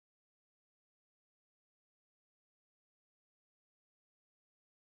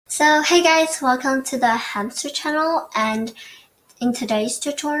So hey guys, welcome to the hamster channel, and in today's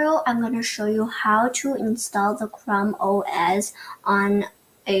tutorial I'm going to show you how to install the Chrome OS on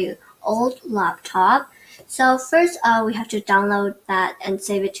a old laptop. So first we have to download that and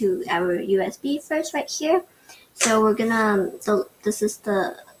save it to our USB first right here. So we're gonna this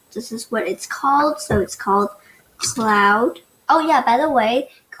is what it's called. So it's called Cloud. Oh yeah, by the way,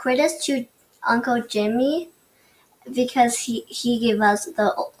 credits to Uncle Jimmy, because he gave us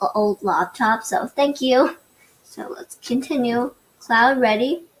the old laptop, so thank you. So let's continue.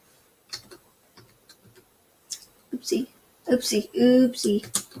 CloudReady. Oopsie.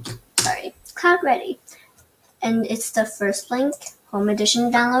 Sorry. CloudReady. And it's the first link, Home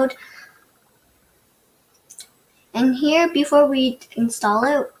Edition download. And here, before we install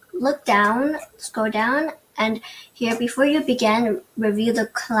it, look down, scroll down, and here, before you begin, review the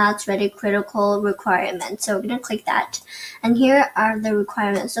CloudReady critical requirements. So we're going to click that. And here are the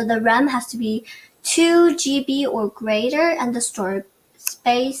requirements. So the RAM has to be 2 GB or greater, and the storage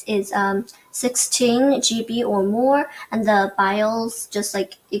space is 16 GB or more. And the BIOS, just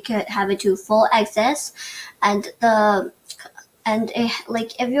like you could have it to full access. If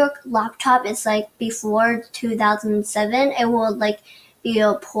your laptop is like before 2007, it will be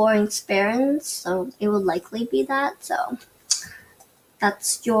a poor experience, so it will likely be that. So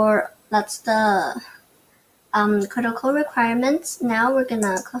that's the critical requirements. Now we're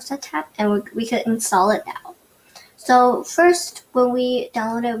gonna close that tab and we can install it now. So first, when we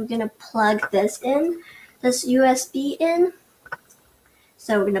download it, we're gonna plug this USB in.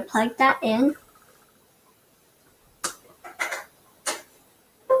 So we're gonna plug that in.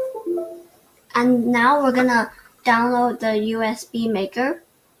 And now we're gonna download the USB maker.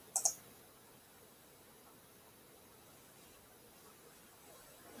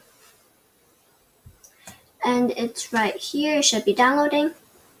 And it's right here, it should be downloading.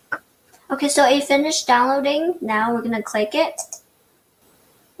 Okay, so it finished downloading. Now we're gonna click it.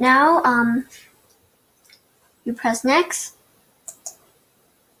 Now you press next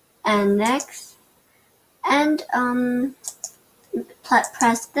and next, and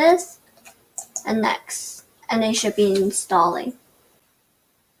press this and next, and it should be installing.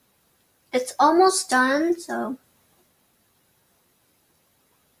 It's almost done, so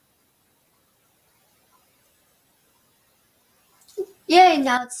yay,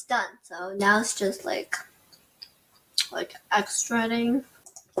 now it's done. So now it's just like extracting.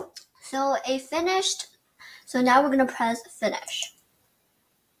 So it finished. So now we're gonna press finish.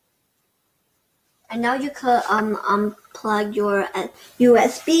 And now you could unplug your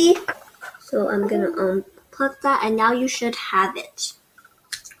USB. So I'm gonna unplug that, and now you should have it.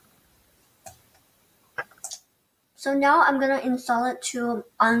 So now I'm gonna install it to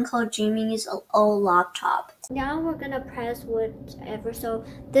Uncle Jimmy's old laptop. Now we're gonna press whatever. So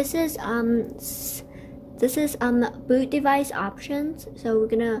this is boot device options. So we're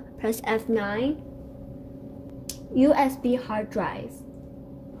gonna press F9. USB hard drive.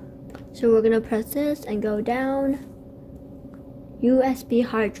 So we're gonna press this and go down. USB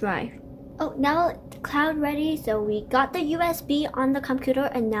hard drive. Oh, now CloudReady. So we got the USB on the computer,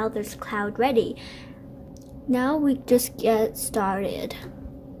 and now there's CloudReady. Now we just get started.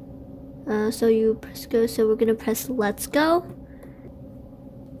 So you press go. So we're gonna press let's go.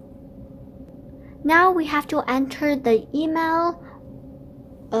 Now we have to enter the email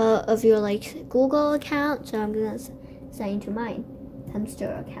of your Google account. So I'm gonna sign into mine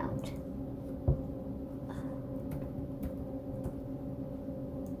hamster account.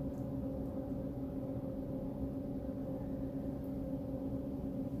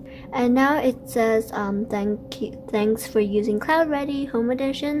 And now it says thanks for using CloudReady Home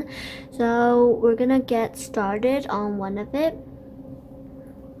Edition. So we're gonna get started on one of it.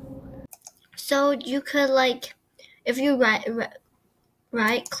 So you could if you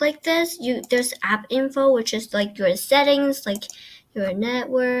right click this, there's app info, which is your settings, your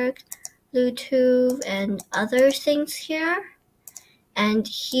network, Bluetooth, and other things here. And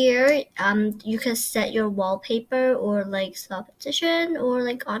here, you can set your wallpaper or self position or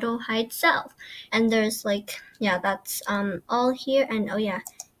auto hide self. And there's that's all here. And oh yeah,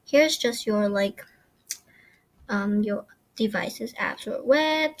 here's just your your devices, apps, or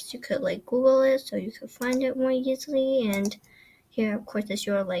webs. You could Google it so you could find it more easily. And here, of course, is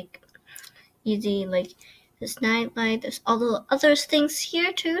your easy this nightlight. There's all the other things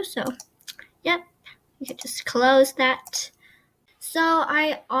here too. So, yep, you can just close that. So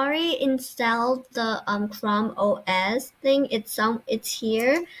I already installed the Chrome OS thing. It's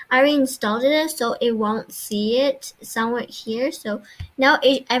here. I already installed it, so it won't see it somewhere here. So now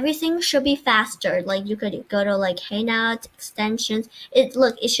everything should be faster. Like you could go to like Hangouts, extensions. It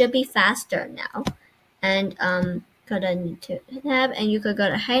should be faster now. And go to new tab, and you could go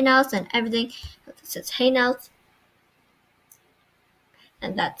to Hangouts and everything. It says Hangouts,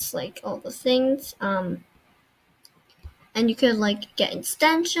 and that's like all the things. And you could like get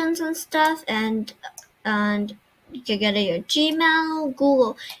extensions and stuff, and you could get your Gmail,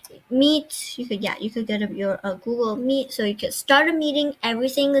 Google Meet. You could get your Google Meet, so you could start a meeting.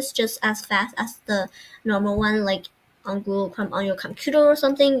 Everything is just as fast as the normal one, like on Google Chrome on your computer or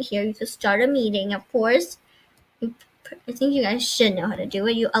something. Here you could start a meeting. Of course, I think you guys should know how to do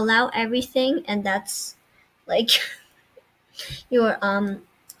it. You allow everything, and that's like your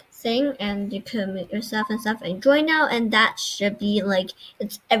thing, and you can mute yourself and stuff and join now, and that should be like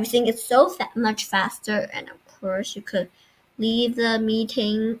everything is so much faster. And of course you could leave the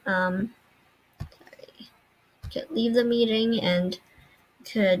meeting. You could leave the meeting and you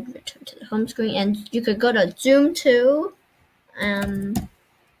could return to the home screen, and you could go to Zoom too.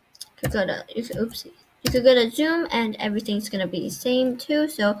 You could go to Zoom, and everything's gonna be the same too.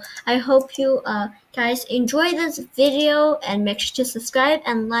 So I hope you guys enjoy this video, and make sure to subscribe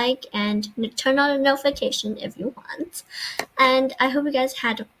and like and turn on the notification if you want. And I hope you guys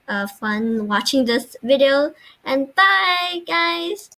had fun watching this video, and bye guys.